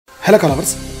Hello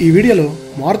colours, ఈ వీడియోలో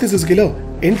Maruti సుజుకిలో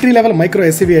entry level micro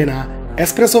SUV అయిన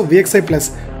s-presso VXI ప్లస్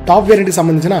టాప్ వేరియంట్కి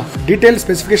సంబంధించిన డీటెయిల్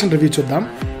స్పెసిఫికేషన్ రివ్యూ చూద్దాం.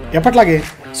 ఎప్పట్లాగే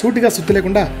సూటిగా సుత్తి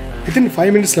లేకుండా వితిన్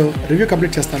 5 minutesలో రివ్యూ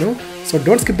కంప్లీట్ చేస్తాను. So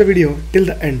don't skip the video till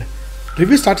the end.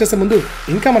 Review start చేసే ముందు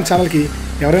ఇంకా మన ఛానల్కి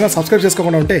ఎవరైనా సబ్స్క్రైబ్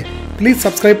చేసుకోకుండా ఉంటే please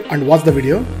subscribe and watch the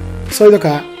video. So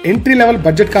ఇదొక ఎంట్రీ లెవెల్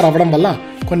బడ్జెట్ కార్ అవ్వడం వల్ల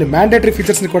కొన్ని మ్యాండేటరీ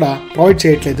ఫీచర్స్ని కూడా ప్రొవైడ్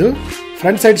చేయట్లేదు.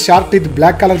 Front side sharp teeth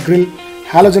black colour grill,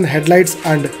 halogen head lights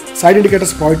and side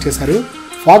indicators provide చేశారు.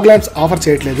 ఫాగ్ ల్యాంప్స్ ఆఫర్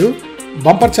చేయట్లేదు.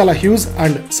 బంపర్ చాలా huge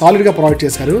and సాలిడ్గా ప్రొవైడ్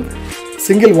చేశారు.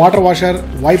 Single water washer,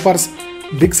 wipers,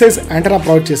 big size antenna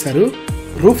provide చేశారు.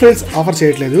 Roof rails offer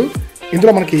చేయట్లేదు.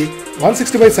 ఇందులో మనకి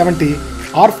 160/70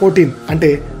 R14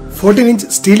 అంటే 14-inch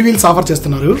స్టీల్ వీల్స్ ఆఫర్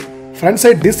చేస్తున్నారు. Front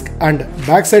side disc and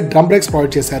back side drum breaks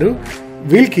provide చేశారు.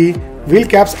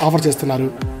 వీల్ క్యాప్స్ ఆఫర్ చేస్తున్నారు.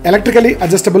 Electrically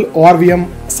adjustable ORVM,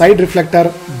 side reflector,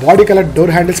 body colour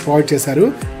door handles provide చేశారు.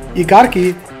 ఈ కార్కి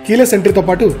కీలెస్ ఎంట్రీతో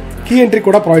పాటు కీ ఎంట్రీ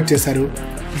కూడా ప్రొవైడ్ చేశారు.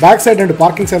 Back side and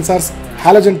parking sensors,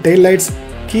 halogen tail lights,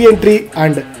 key entry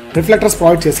and reflectors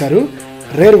provide చేశారు.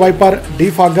 Rare wiper,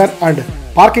 defogger and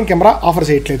parking camera offer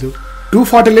చేయట్లేదు.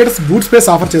 240 liters boot space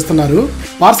offer చేస్తున్నారు.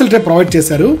 Parcel tray provide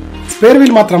చేశారు. Spare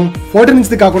wheel మాత్రం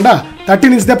 14-inch కాకుండా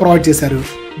 13-inch provide చేశారు.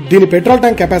 దీని petrol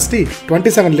tank capacity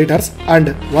 27 liters and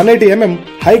 180 mm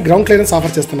high ground clearance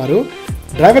offer చేస్తున్నారు.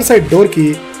 Driver side door కి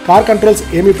car controls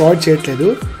ఏమీ ప్రొవైడ్ చేయట్లేదు.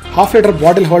 1/2 liter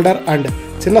బాటిల్ హోల్డర్ అండ్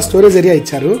చిన్న స్టోరేజ్ ఏరియా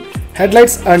ఇచ్చారు. Head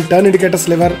lights and turn indicators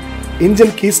liver,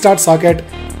 engine key start socket,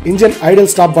 engine Idol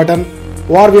stop button,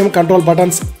 ORVM control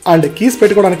buttons and keys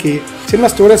పెట్టుకోవడానికి చిన్న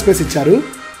storage space ఇచ్చారు.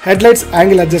 Head lights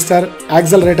angle adjuster,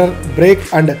 accelerator, break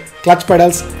and clutch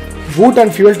pedals, boot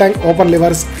and fuel tank open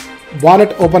levers,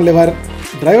 bonnet open liver.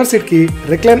 Driver seat కి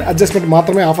recline adjustment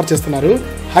మాత్రమే offer చేస్తున్నారు.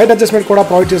 Height adjustment కూడా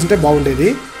provide చేస్తుంటే బాగుండేది.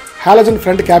 Halogen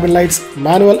front cabin lights,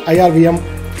 manual IRVM,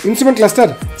 instrument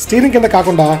cluster steering కింద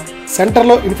కాకుండా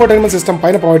సెంటర్లో infotainment system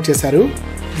పైన ప్రొవైడ్ చేశారు.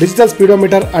 Digital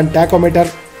speedometer and tachometer,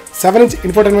 7-inch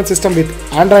infotainment system with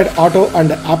Android auto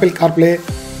and Apple CarPlay.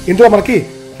 ఇందులో మనకి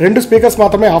 2 స్పీకర్స్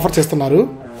మాత్రమే ఆఫర్ చేస్తున్నారు.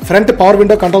 ఫ్రంట్ పవర్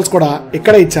విండో కంట్రోల్స్ కూడా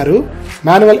ఇక్కడే ఇచ్చారు.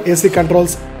 Manual AC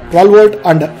controls, 12 volt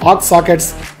and aux sockets,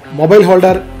 mobile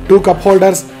holder, 2 cup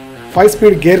holders,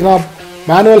 5-speed gear knob,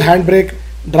 manual hand brake.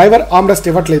 Driver armrest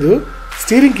ఇవ్వట్లేదు.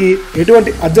 Steering కి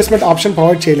ఎటువంటి అడ్జస్ట్మెంట్ ఆప్షన్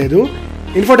ప్రొవైడ్ చేయలేదు.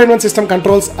 Infotainment system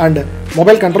controls and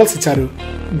mobile controls ఇచ్చారు.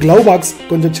 Glove box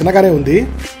కొంచెం చిన్నగానే ఉంది.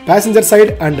 Passenger side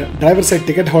and driver side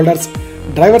ticket holders,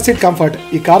 driver seat comfort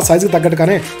ఈ car సైజుకి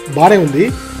తగ్గట్టుగానే బాగానే ఉంది.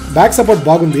 బ్యాక్ సపోర్ట్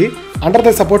బాగుంది. Under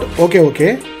thigh support okay.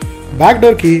 Back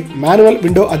door కి మాన్యువల్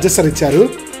విండో అడ్జస్టర్ ఇచ్చారు.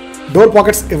 డోర్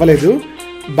పాకెట్స్ ఇవ్వలేదు.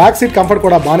 బ్యాక్ సీట్ కంఫర్ట్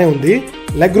కూడా బాగానే ఉంది.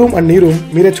 లెగ్ రూమ్ అండ్ నీ రూమ్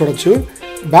మీరే చూడొచ్చు.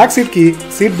 బ్యాక్ సీట్ కి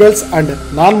seat belts and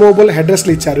non movable head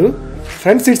రెస్ట్లు ఇచ్చారు.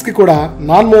 ఫ్రంట్ సీట్స్ కి కూడా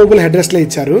నాన్ మూవబుల్ హెడ్ రెస్ట్లే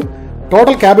ఇచ్చారు.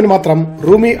 టోటల్ క్యాబిన్ మాత్రం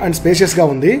రూమీ అండ్ స్పేషియస్ గా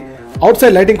ఉంది. అవుట్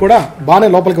సైడ్ లైటింగ్ కూడా బాగానే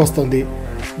లోపలికి వస్తుంది.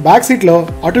 బ్యాక్ సీట్ లో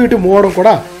అటు ఇటు మూవ్ అవడం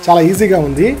కూడా చాలా ఈజీగా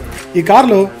ఉంది. ఈ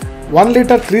కార్లో 1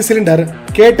 liter 3-cylinder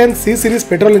K10 C series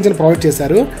petrol engine provide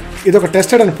చేశారు. ఇది ఒక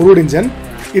టెస్టెడ్ అండ్ ప్రూవ్డ్ ఇంజిన్.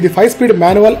 ఇది 5-speed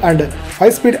manual and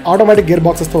 5-speed automatic gear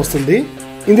boxes తో వస్తుంది.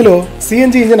 ఇందులో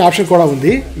CNG ఇంజిన్ ఆప్షన్ కూడా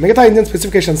ఉంది. మిగతా ఇంజిన్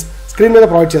స్పెసిఫికేషన్స్ స్క్రీన్ మీద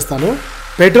ప్రొవైడ్ చేస్తాను.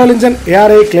 Petrol engine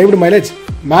ARI claimed mileage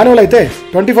manual అయితే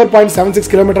 24.76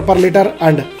 km/L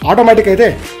అండ్ ఆటోమేటిక్ అయితే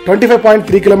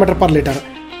 25.3 km/L.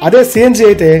 అదే CNG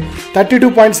అయితే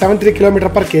 32.73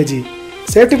 km/kg.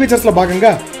 సేఫ్టీ ఫీచర్స్ లో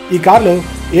భాగంగా ఈ కార్లో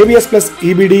ABS+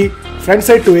 EBD, front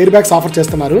side 2 air bags offer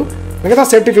చేస్తున్నారు. మిగతా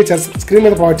సేఫ్టీ ఫీచర్స్ స్క్రీన్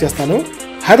మీద ప్రొవైడ్ చేస్తాను.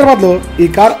 హైదరాబాద్ లో ఈ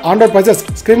car on road prices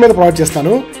screen మీద ప్రొవైడ్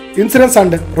చేస్తాను. ఇన్సూరెన్స్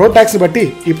అండ్ రోడ్ ట్యాక్స్ బట్టి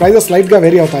ఈ ప్రైజెస్ స్లైట్ గా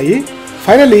వేరీ అవుతాయి.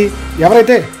 ఫైనల్లీ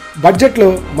ఎవరైతే బడ్జెట్ లో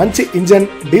మంచి engine,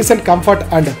 decent comfort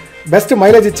and best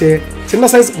mileage ఇచ్చే చిన్న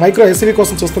సైజ్ మైక్రో ఎస్యూవీ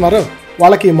కోసం చూస్తున్నారో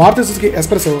వాళ్ళకి మారుతి సుజుకి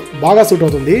s-presso బాగా సూట్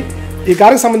అవుతుంది. ఈ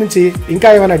కార్కి సంబంధించి ఇంకా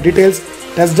ఏమైనా details,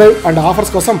 test drive and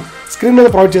offers కోసం స్క్రీన్ మీద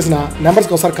ప్రొవైడ్ చేసిన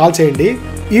నెంబర్స్కి ఒకసారి కాల్ చేయండి.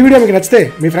 ఈ వీడియో మీకు నచ్చితే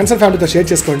మీ ఫ్రెండ్స్ అండ్ ఫ్యామిలీతో షేర్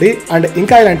చేసుకోండి. అండ్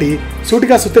ఇంకా ఇలాంటి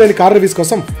సూటిగా సుత్తిలేని కార్ రివ్యూస్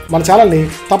కోసం మన ఛానల్ని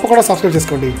తప్పకుండా సబ్స్క్రైబ్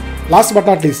చేసుకోండి. Last but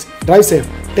not least, drive safe,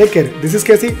 take care. This is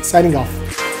KC signing off.